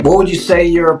What would you say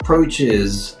your approach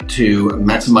is to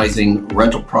maximizing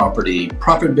rental property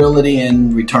profitability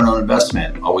and return on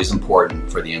investment? Always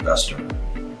important for the investor.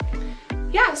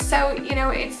 Yeah, so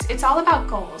it's all about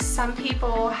goals. Some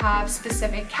people have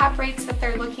specific cap rates that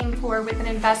they're looking for with an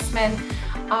investment.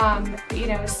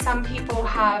 Some people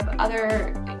have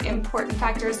other important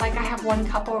factors. Like I have one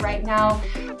couple right now,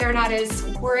 they're not as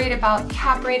worried about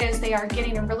cap rate as they are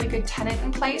getting a really good tenant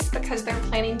in place because they're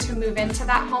planning to move into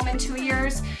that home in 2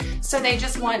 years. So they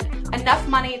just want enough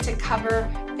money to cover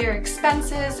their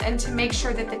expenses and to make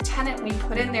sure that the tenant we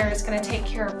put in there is going to take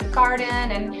care of the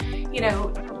garden and,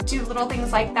 do little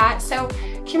things like that. So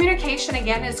communication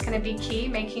again is going to be key,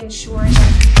 making sure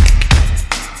that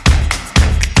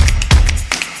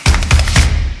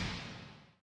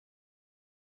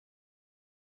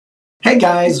Hey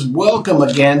guys, welcome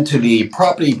again to the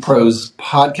Property Pros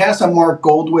podcast. I'm Mark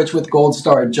Goldwich with Gold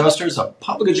Star Adjusters, a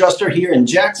public adjuster here in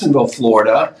Jacksonville,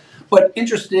 Florida, but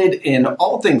interested in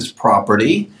all things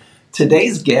property.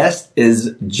 Today's guest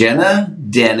is Jena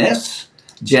Dennis.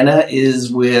 Jena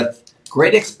is with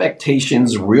Great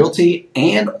Expectations Realty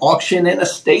and Auction and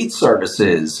Estate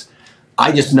Services.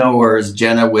 I just know her as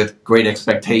Jena with Great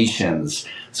Expectations.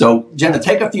 So, Jena,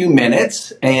 take a few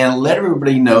minutes and let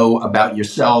everybody know about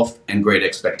yourself and Great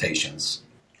Expectations.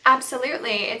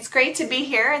 Absolutely. It's great to be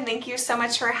here, and thank you so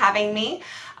much for having me.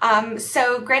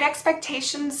 So Great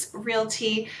Expectations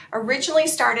Realty originally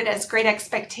started as Great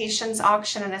Expectations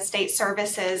Auction and Estate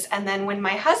Services, and then when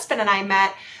my husband and I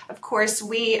met, of course,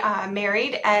 we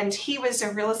married, and he was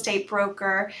a real estate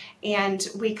broker, and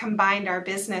we combined our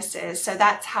businesses. So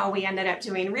that's how we ended up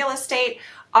doing real estate,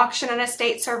 auction and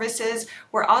estate services.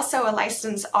 We're also a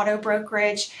licensed auto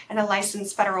brokerage and a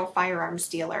licensed federal firearms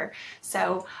dealer.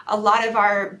 So a lot of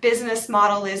our business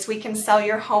model is we can sell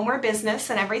your home or business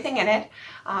and everything in it.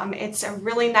 It's a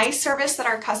really nice service that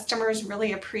our customers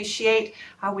really appreciate.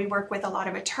 We work with a lot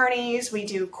of attorneys. We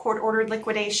do court-ordered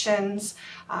liquidations.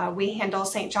 We handle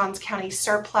St. Johns County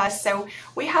surplus. So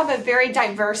we have a very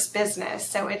diverse business.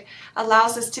 So it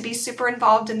allows us to be super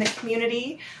involved in the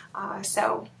community.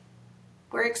 So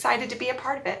we're excited to be a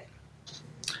part of it.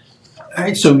 All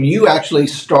right, so you actually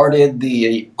started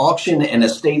the auction and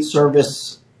estate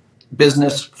service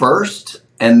business first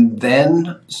and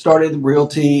then started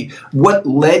realty. What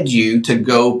led you to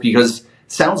go, because it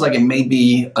sounds like it may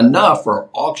be enough for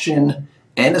auction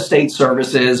and estate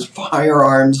services,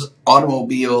 firearms,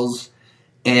 automobiles,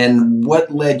 and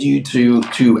what led you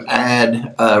to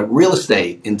add real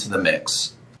estate into the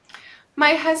mix?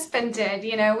 My husband did,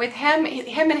 with him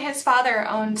and his father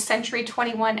owned Century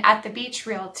 21 at the Beach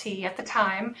Realty at the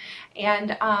time.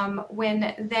 And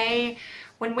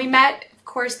when we met, of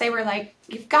course, they were like,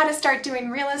 you've got to start doing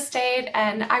real estate.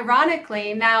 And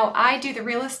ironically, now I do the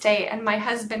real estate and my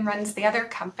husband runs the other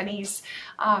companies.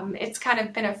 It's kind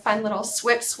of been a fun little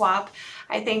swap.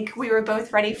 I think we were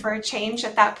both ready for a change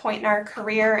at that point in our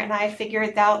career, and I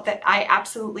figured out that I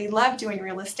absolutely love doing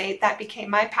real estate. That became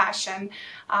my passion.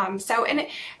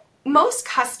 Most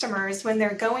customers, when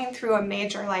they're going through a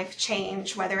major life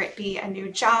change, whether it be a new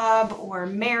job or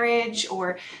marriage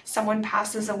or someone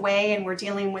passes away and we're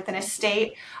dealing with an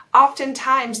estate,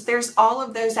 oftentimes there's all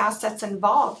of those assets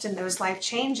involved in those life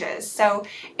changes. So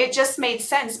it just made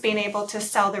sense being able to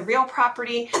sell the real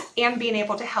property and being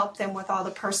able to help them with all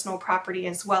the personal property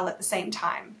as well at the same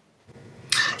time.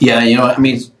 Yeah,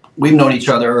 we've known each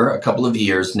other a couple of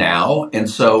years now, and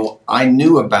so I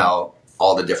knew about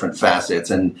all the different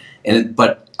facets,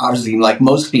 but obviously, like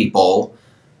most people,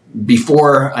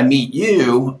 before I meet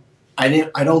you,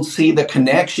 I don't see the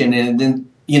connection, and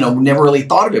then never really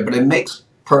thought of it, but it makes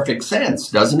perfect sense,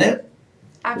 doesn't it?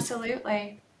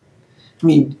 Absolutely. I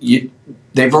mean,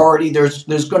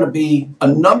 there's going to be a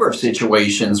number of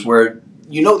situations where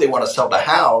they want to sell the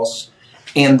house,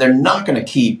 and they're not going to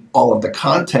keep all of the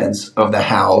contents of the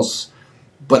house,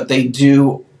 but they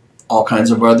do all kinds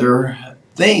of other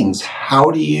things.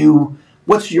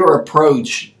 What's your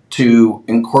approach to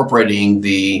incorporating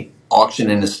the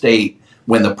auction and estate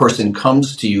when the person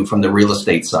comes to you from the real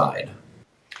estate side?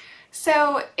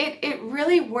 So it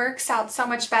really works out so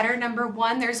much better. Number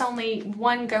one, there's only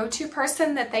one go-to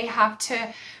person that they have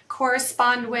to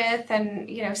correspond with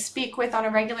and speak with on a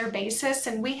regular basis,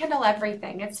 and we handle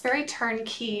everything. It's very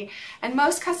turnkey, and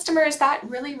most customers, that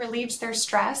really relieves their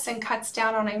stress and cuts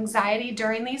down on anxiety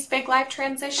during these big life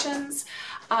transitions.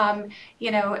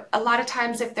 A lot of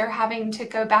times if they're having to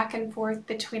go back and forth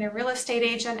between a real estate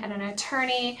agent and an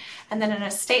attorney and then an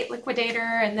estate liquidator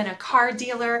and then a car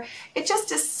dealer, it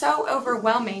just is so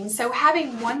overwhelming. So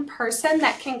having one person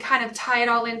that can kind of tie it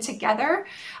all in together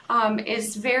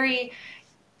is very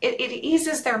it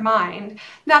eases their mind.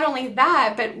 Not only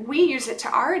that, but we use it to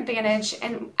our advantage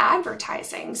in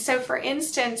advertising. So for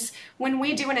instance, when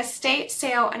we do an estate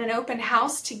sale and an open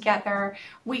house together,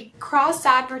 we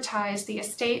cross-advertise the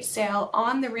estate sale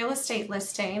on the real estate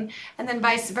listing, and then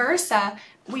vice versa,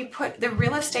 we put the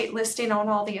real estate listing on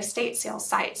all the estate sale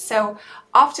sites. So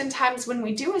oftentimes when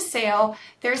we do a sale,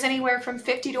 there's anywhere from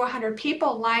 50 to 100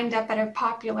 people lined up at a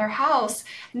popular house.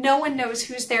 No one knows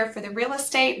who's there for the real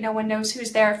estate. No one knows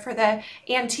who's there for the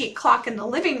antique clock in the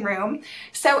living room.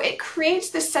 So it creates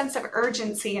this sense of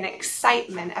urgency and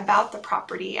excitement about the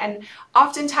property. And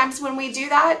oftentimes when we do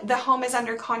that, the home is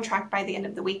under contract by the end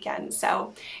of the weekend.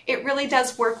 So it really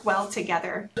does work well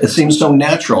together. It seems so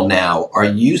natural now. Are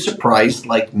you surprised,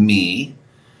 like me,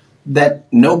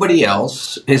 that nobody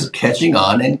else is catching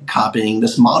on and copying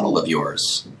this model of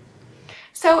yours?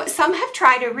 So some have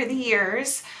tried over the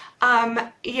years.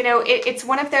 It's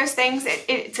one of those things,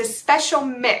 it's a special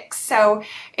mix. So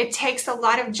it takes a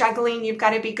lot of juggling. You've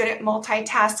got to be good at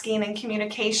multitasking and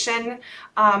communication.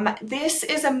 This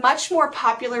is a much more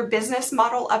popular business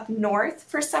model up north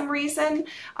for some reason.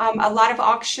 A lot of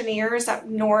auctioneers up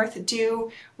north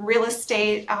do real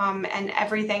estate and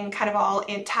everything kind of all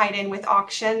tied in with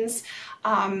auctions.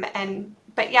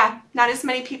 But yeah, not as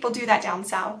many people do that down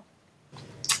south.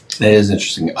 That is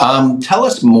interesting. Tell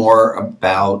us more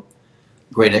about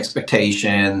Great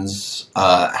Expectations,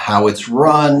 how it's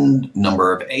run,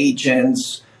 number of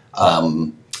agents,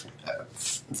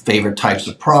 favorite types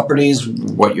of properties,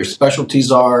 what your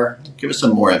specialties are. Give us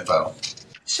some more info.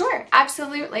 Sure,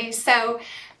 absolutely. So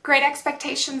Great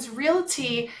Expectations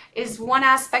Realty is one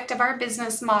aspect of our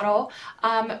business model.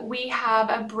 We have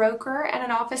a broker and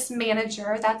an office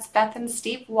manager. That's Beth and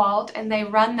Steve Walt, and they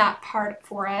run that part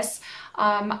for us.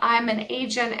 I'm an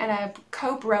agent and a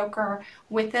co-broker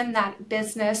within that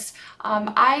business.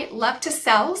 I love to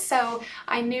sell, so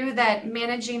I knew that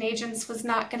managing agents was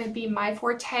not going to be my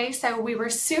forte. So we were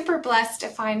super blessed to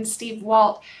find Steve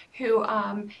Walt, who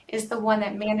is the one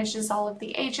that manages all of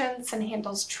the agents and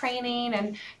handles training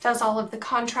and does all of the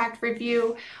contract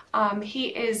review. He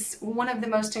is one of the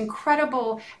most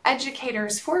incredible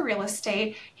educators for real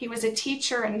estate. He was a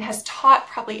teacher and has taught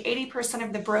probably 80%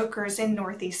 of the brokers in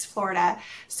Northeast Florida.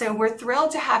 So we're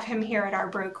thrilled to have him here at our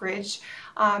brokerage.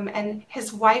 And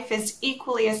his wife is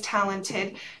equally as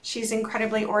talented. She's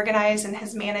incredibly organized and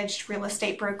has managed real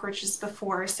estate brokerages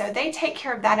before. So they take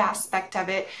care of that aspect of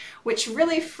it, which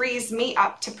really frees me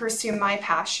up to pursue my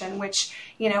passion, which,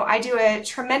 I do a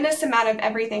tremendous amount of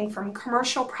everything from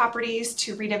commercial properties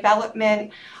to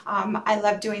redevelopment. I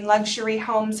love doing luxury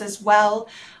homes as well.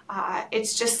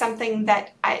 It's just something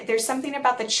that there's something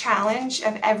about the challenge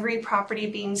of every property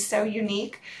being so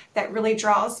unique that really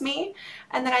draws me.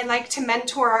 And then I like to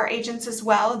mentor our agents as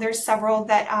well. There's several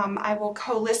that I will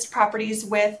co-list properties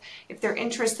with. If they're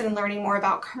interested in learning more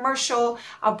about commercial,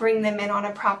 I'll bring them in on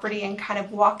a property and kind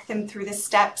of walk them through the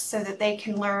steps so that they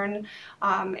can learn.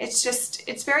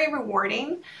 It's very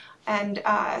rewarding. And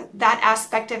that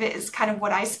aspect of it is kind of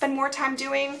what I spend more time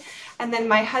doing. And then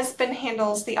my husband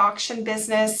handles the auction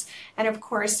business. And of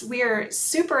course, we are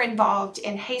super involved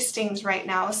in Hastings right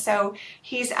now. So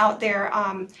he's out there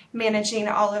managing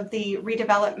all of the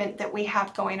redevelopment that we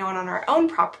have going on our own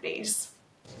properties.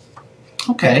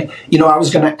 Okay. I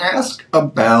was going to ask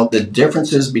about the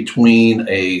differences between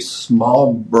a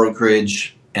small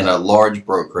brokerage and a large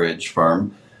brokerage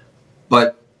firm.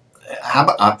 But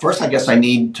first, I guess I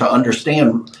need to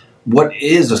understand what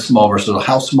is a small versus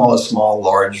how small is small,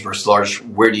 large versus large.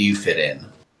 Where do you fit in?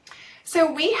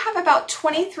 So we have about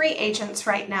 23 agents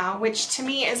right now, which to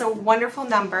me is a wonderful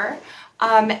number.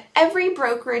 Every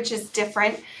brokerage is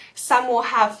different. Some will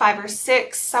have 5 or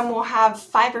 6, some will have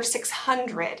 500 or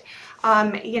 600.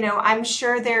 I'm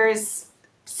sure there's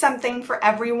something for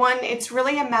everyone. It's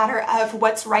really a matter of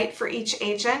what's right for each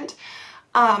agent.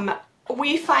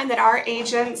 We find that our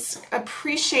agents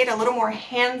appreciate a little more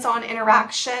hands-on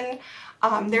interaction.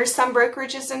 There's some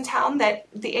brokerages in town that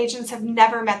the agents have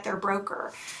never met their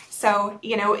broker. So,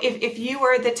 if you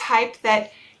are the type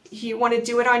that you want to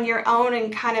do it on your own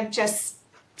and kind of just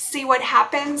see what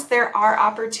happens, there are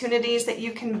opportunities that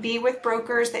you can be with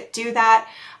brokers that do that.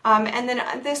 And then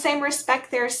in the same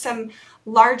respect, there's some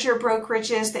larger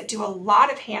brokerages that do a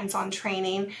lot of hands-on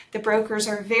training. The brokers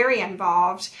are very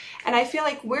involved. And I feel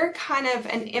like we're kind of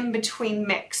an in-between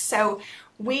mix. So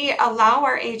we allow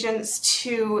our agents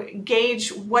to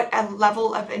gauge what a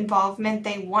level of involvement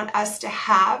they want us to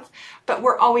have, but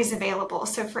we're always available.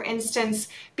 So for instance,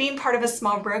 being part of a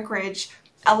small brokerage,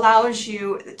 allows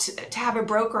you to have a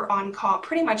broker on call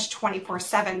pretty much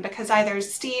 24/7, because either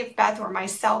Steve, Beth, or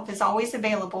myself is always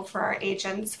available for our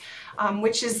agents,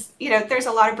 which is, there's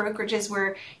a lot of brokerages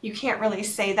where you can't really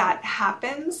say that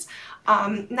happens.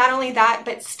 Not only that,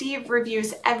 but Steve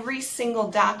reviews every single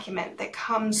document that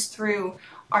comes through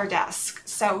our desk.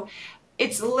 So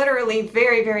it's literally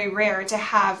very, very rare to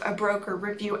have a broker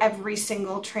review every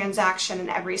single transaction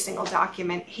and every single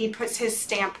document. He puts his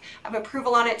stamp of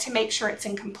approval on it to make sure it's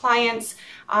in compliance,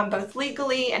 both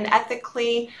legally and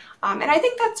ethically. And I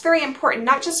think that's very important,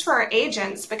 not just for our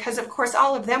agents, because of course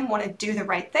all of them want to do the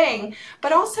right thing,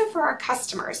 but also for our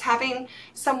customers. Having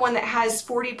someone that has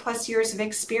 40 plus years of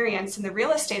experience in the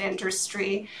real estate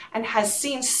industry and has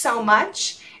seen so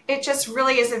much, it just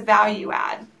really is a value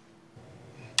add.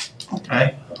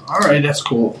 Okay. All right. That's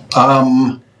cool.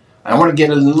 I want to get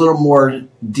a little more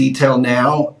detail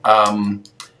now.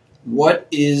 What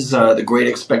is the Great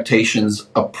Expectations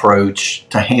approach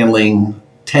to handling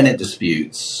tenant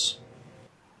disputes?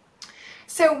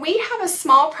 So we have a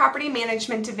small property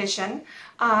management division.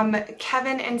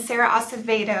 Kevin and Sarah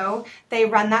Acevedo, they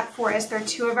run that for us. They're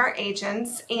two of our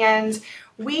agents, and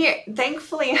we,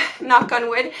 thankfully, knock on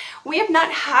wood, we have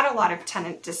not had a lot of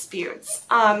tenant disputes.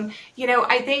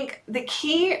 I think the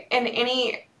key in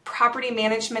any property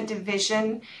management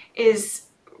division is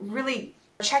really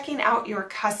checking out your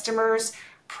customers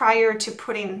prior to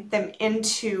putting them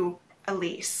into a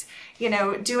lease.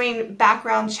 Doing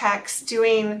background checks,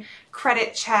 doing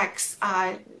credit checks,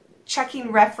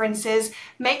 checking references,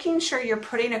 making sure you're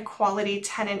putting a quality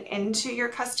tenant into your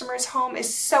customer's home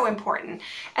is so important.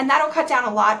 And that'll cut down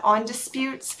a lot on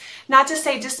disputes. Not to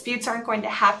say disputes aren't going to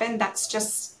happen. That's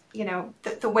just,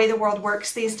 the way the world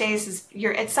works these days is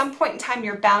at some point in time,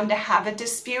 you're bound to have a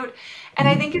dispute. And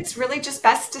I think it's really just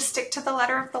best to stick to the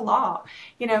letter of the law.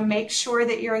 Make sure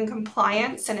that you're in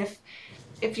compliance. And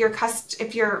if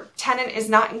your tenant is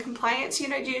not in compliance,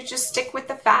 you just stick with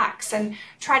the facts and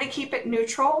try to keep it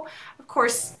neutral. Of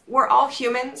course, we're all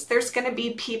humans. There's going to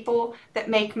be people that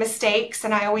make mistakes,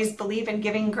 and I always believe in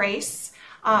giving grace.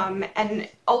 And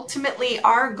ultimately,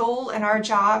 our goal and our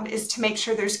job is to make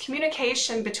sure there's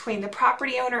communication between the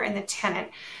property owner and the tenant.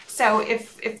 So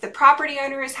if the property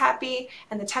owner is happy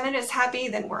and the tenant is happy,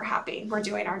 then we're happy. We're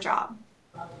doing our job.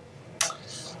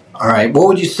 All right. What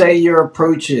would you say your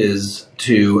approach is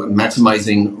to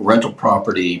maximizing rental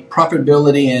property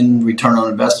profitability and return on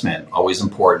investment? Always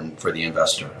important for the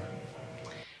investor.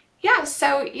 Yeah,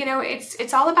 so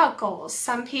it's all about goals.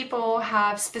 Some people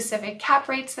have specific cap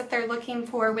rates that they're looking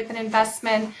for with an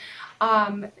investment.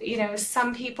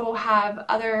 Some people have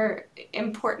other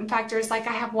important factors. Like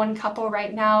I have one couple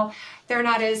right now, they're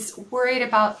not as worried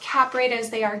about cap rate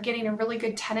as they are getting a really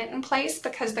good tenant in place,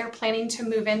 because they're planning to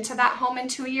move into that home in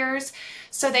 2 years.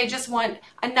 So they just want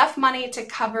enough money to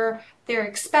cover their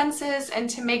expenses and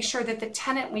to make sure that the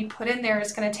tenant we put in there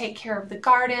is going to take care of the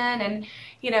garden and,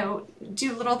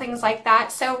 do little things like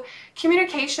that. So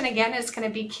communication, again, is going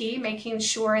to be key, making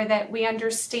sure that we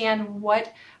understand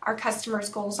what our customers'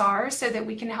 goals are so that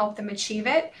we can help them achieve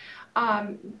it.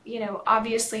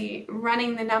 Obviously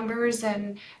running the numbers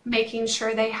and making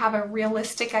sure they have a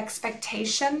realistic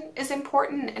expectation is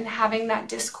important, and having that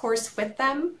discourse with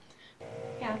them.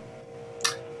 Yeah.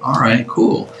 All right,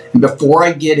 cool. And before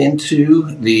I get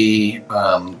into the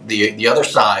other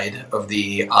side of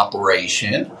the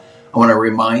operation, I want to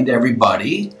remind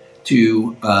everybody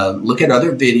to look at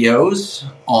other videos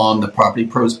on the Property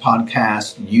Pros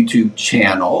Podcast YouTube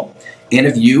channel. And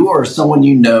if you or someone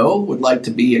you know would like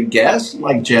to be a guest,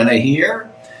 like Jena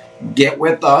here, get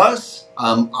with us.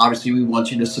 Obviously, we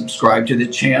want you to subscribe to the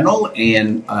channel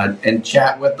and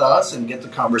chat with us and get the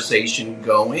conversation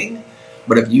going.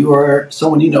 But if you or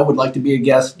someone you know would like to be a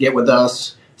guest, get with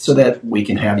us so that we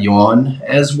can have you on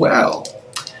as well.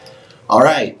 All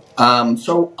right.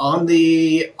 So on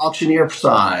the auctioneer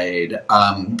side,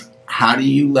 how do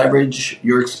you leverage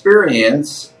your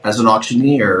experience as an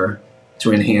auctioneer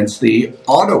to enhance the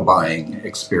auto buying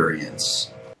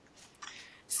experience?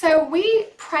 So we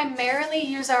primarily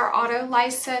use our auto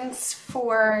license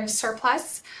for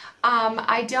surplus.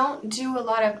 I don't do a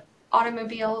lot of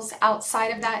automobiles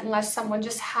outside of that unless someone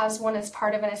just has one as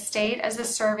part of an estate. As a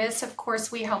service, of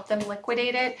course, we help them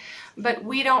liquidate it, but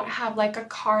we don't have like a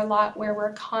car lot where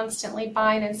we're constantly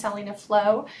buying and selling a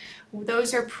flow.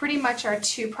 Those are pretty much our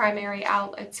two primary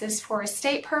outlets, is for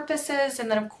estate purposes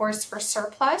and then of course for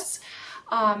surplus.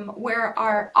 Where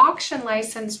our auction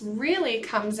license really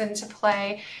comes into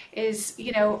play is,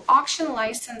 auction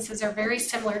licenses are very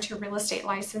similar to real estate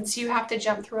license. You have to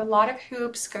jump through a lot of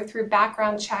hoops, go through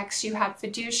background checks, you have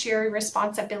fiduciary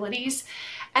responsibilities,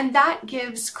 and that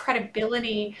gives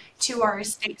credibility to our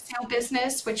estate sale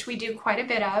business, which we do quite a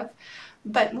bit of.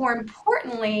 But more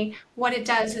importantly, what it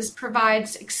does is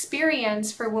provides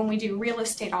experience for when we do real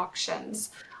estate auctions.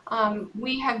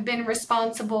 We have been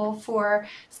responsible for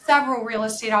several real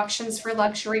estate auctions for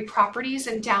luxury properties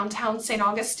in downtown St.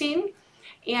 Augustine.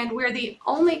 And we're the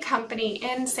only company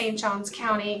in St. Johns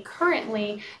County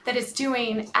currently that is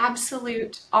doing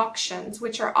absolute auctions,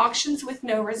 which are auctions with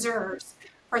no reserves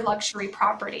for luxury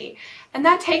property. And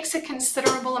that takes a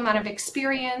considerable amount of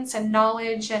experience and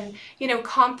knowledge and,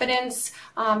 confidence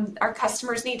our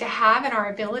customers need to have in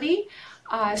our ability.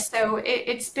 So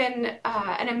it's been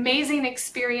an amazing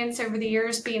experience over the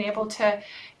years being able to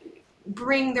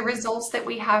bring the results that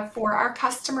we have for our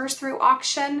customers through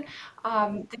auction.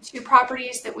 The two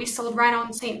properties that we sold right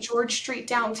on St. George Street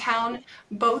downtown,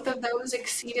 both of those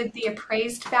exceeded the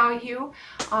appraised value.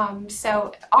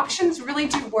 So auctions really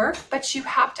do work, but you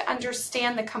have to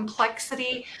understand the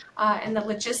complexity and the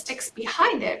logistics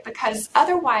behind it, because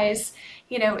otherwise,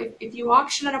 if you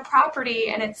auction on a property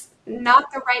and it's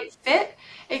not the right fit,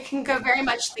 it can go very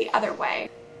much the other way.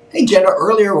 Hey, Jenna,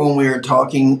 earlier when we were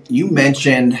talking, you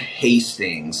mentioned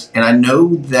Hastings, and I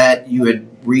know that you had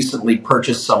recently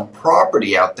purchased some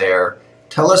property out there.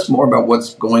 Tell us more about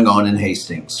what's going on in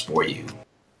Hastings for you.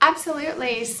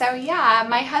 Absolutely. So yeah,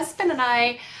 my husband and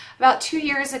I, about 2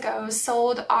 years ago,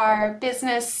 sold our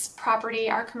business property,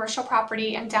 our commercial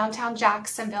property in downtown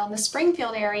Jacksonville in the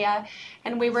Springfield area.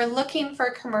 And we were looking for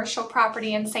commercial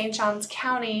property in St. Johns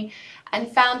County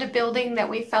and found a building that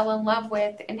we fell in love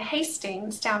with in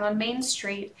Hastings down on Main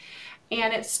Street.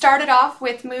 And it started off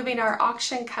with moving our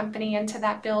auction company into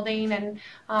that building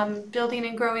and building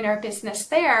and growing our business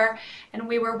there. And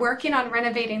we were working on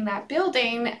renovating that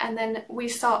building, and then we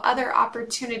saw other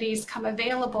opportunities come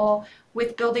available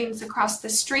with buildings across the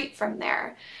street from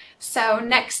there. So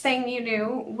next thing you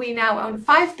knew, we now own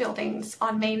 5 buildings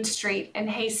on Main Street in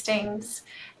Hastings.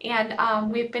 And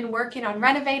we've been working on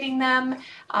renovating them,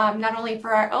 not only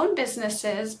for our own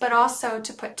businesses, but also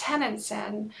to put tenants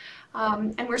in.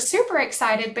 And we're super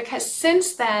excited because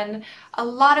since then, a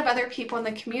lot of other people in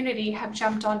the community have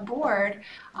jumped on board.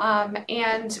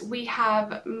 And we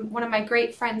have one of my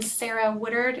great friends, Sarah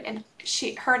Woodard, and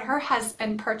her and her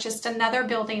husband purchased another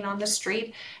building on the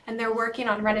street, and they're working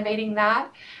on renovating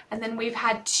that. And then we've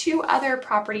had 2 other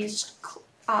properties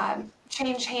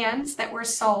change hands that were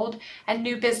sold, and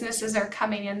new businesses are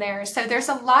coming in there. So there's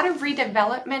a lot of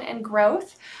redevelopment and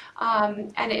growth.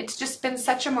 And it's just been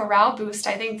such a morale boost,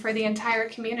 I think, for the entire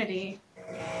community.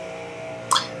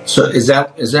 So is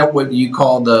that what you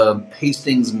call the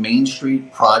Hastings Main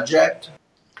Street project?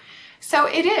 So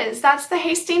it is. That's the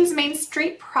Hastings Main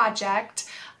Street project.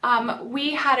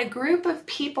 We had a group of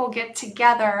people get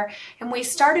together and we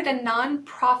started a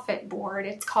nonprofit board.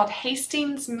 It's called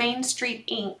Hastings Main Street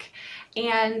Inc.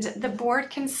 And the board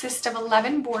consists of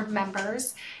 11 board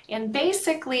members. And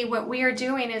basically what we are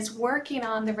doing is working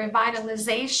on the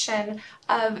revitalization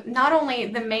of not only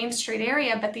the Main Street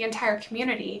area, but the entire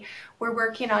community. We're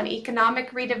working on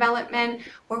economic redevelopment.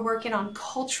 We're working on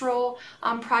cultural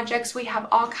projects. We have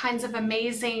all kinds of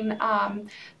amazing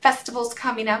festivals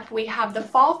coming up. We have the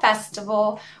Fall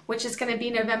Festival, which is going to be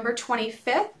November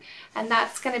 25th. And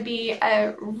that's going to be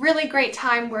a really great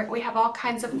time where we have all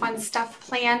kinds of fun stuff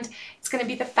planned. It's going to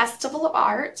be the Festival of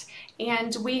Art,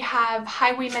 and we have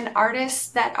highwaymen artists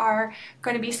that are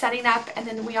going to be setting up, and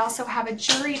then we also have a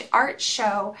juried art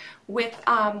show with,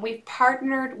 we've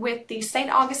partnered with the St.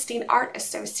 Augustine Art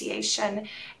Association,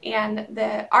 and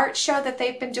the art show that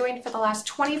they've been doing for the last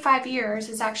 25 years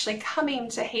is actually coming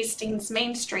to Hastings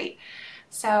Main Street.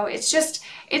 So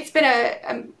it's been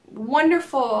a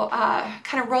wonderful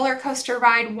kind of roller coaster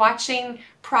ride watching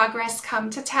progress come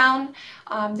to town.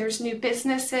 There's new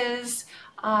businesses.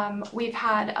 We've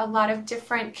had a lot of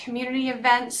different community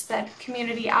events,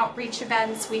 community outreach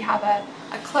events. We have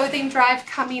a clothing drive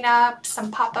coming up,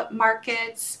 some pop-up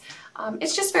markets.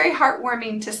 It's just very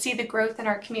heartwarming to see the growth in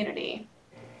our community.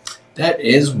 That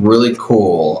is really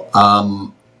cool.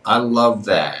 I love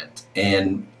that.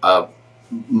 And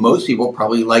most people,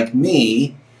 probably like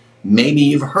me, maybe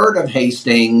you've heard of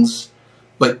Hastings,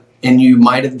 and you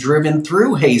might have driven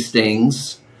through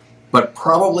Hastings, but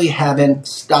probably haven't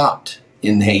stopped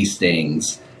in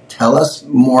Hastings. Tell us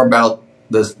more about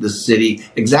the city,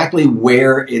 exactly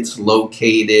where it's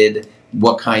located,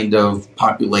 what kind of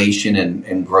population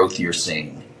and growth you're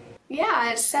seeing.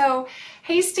 Yeah, so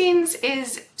Hastings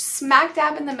is smack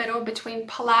dab in the middle between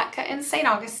Palatka and St.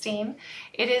 Augustine.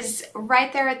 It is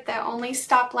right there at the only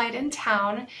stoplight in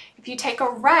town. If you take a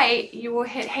right, you will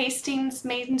hit Hastings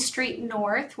Main Street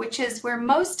North, which is where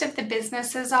most of the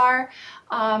businesses are.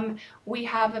 We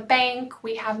have a bank,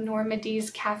 we have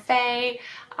Normandy's Cafe,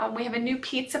 we have a new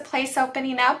pizza place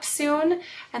opening up soon,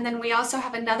 and then we also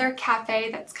have another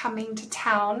cafe that's coming to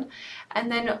town.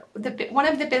 And then one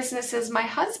of the businesses my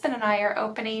husband and I are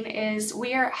opening is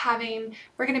we're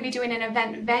going to be doing an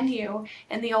event venue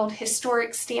in the old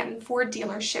historic Stanton Ford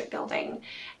dealership building.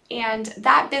 And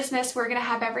that business, we're going to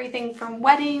have everything from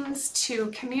weddings to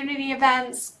community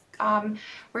events.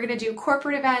 We're going to do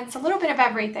corporate events, a little bit of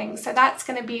everything. So that's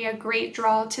going to be a great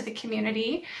draw to the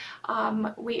community.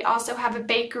 We also have a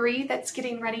bakery that's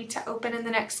getting ready to open in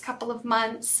the next couple of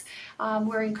months.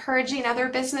 We're encouraging other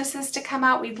businesses to come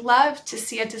out. We'd love to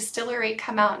see a distillery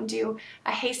come out and do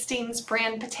a Hastings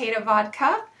brand potato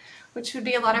vodka, which would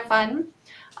be a lot of fun.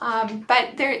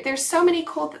 But there's so many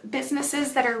cool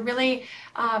businesses that are really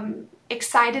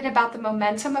excited about the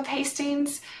momentum of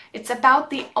Hastings. It's about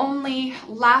the only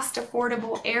last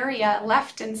affordable area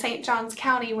left in St. Johns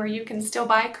County where you can still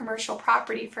buy commercial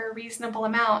property for a reasonable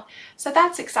amount. So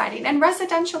that's exciting. And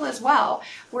residential as well.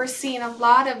 We're seeing a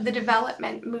lot of the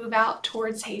development move out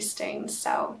towards Hastings.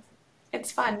 So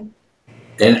it's fun.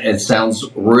 And it sounds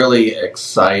really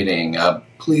exciting.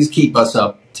 Please keep us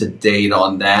up to date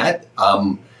on that.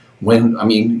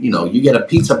 You get a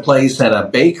pizza place and a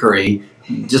bakery,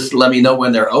 just let me know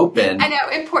when they're open. I know,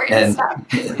 important stuff.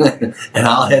 And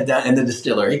I'll head down in the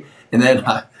distillery, and then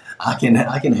I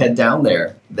can head down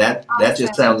there. That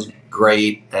just sounds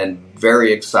great and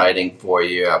very exciting for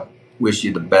you. I wish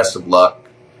you the best of luck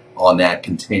on that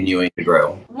continuing to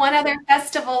grow. One other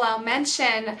festival I'll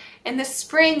mention, in the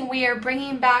spring we are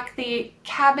bringing back the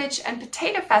Cabbage and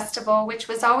Potato Festival, which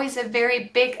was always a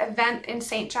very big event in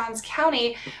St. Johns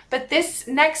County, but this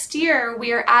next year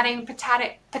we are adding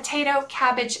potato,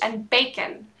 cabbage, and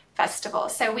bacon festival.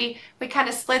 So we kind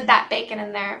of slid that bacon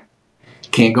in there.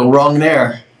 Can't go wrong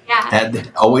there. Yeah.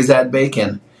 Always add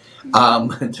bacon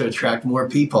to attract more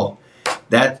people.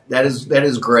 That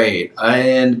is great.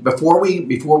 And before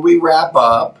we wrap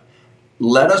up,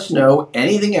 let us know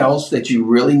anything else that you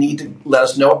really need to let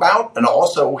us know about, and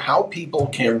also how people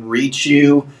can reach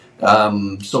you,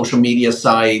 social media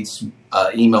sites,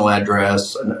 email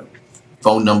address,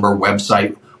 phone number,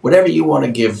 website, whatever you want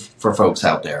to give for folks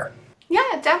out there.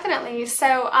 Yeah, definitely.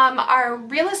 So our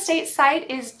real estate site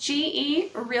is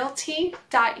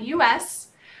gerealty.us.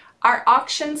 Our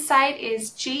auction site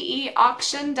is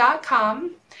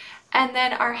geauction.com. And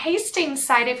then our Hastings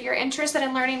site, if you're interested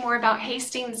in learning more about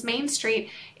Hastings Main Street,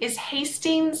 is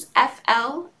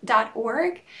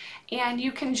hastingsfl.org. And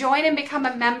you can join and become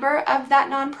a member of that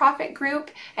nonprofit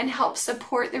group and help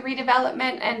support the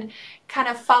redevelopment and kind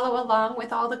of follow along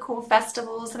with all the cool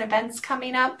festivals and events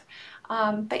coming up.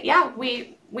 But yeah,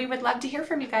 we would love to hear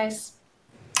from you guys.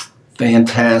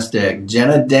 Fantastic.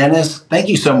 Jena, Dennis, thank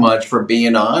you so much for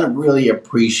being on. I really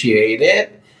appreciate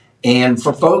it. And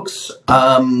for folks,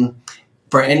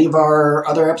 for any of our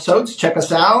other episodes, check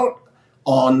us out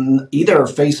on either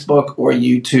Facebook or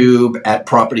YouTube at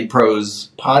Property Pros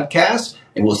Podcast.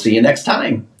 And we'll see you next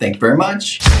time. Thank you very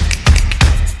much.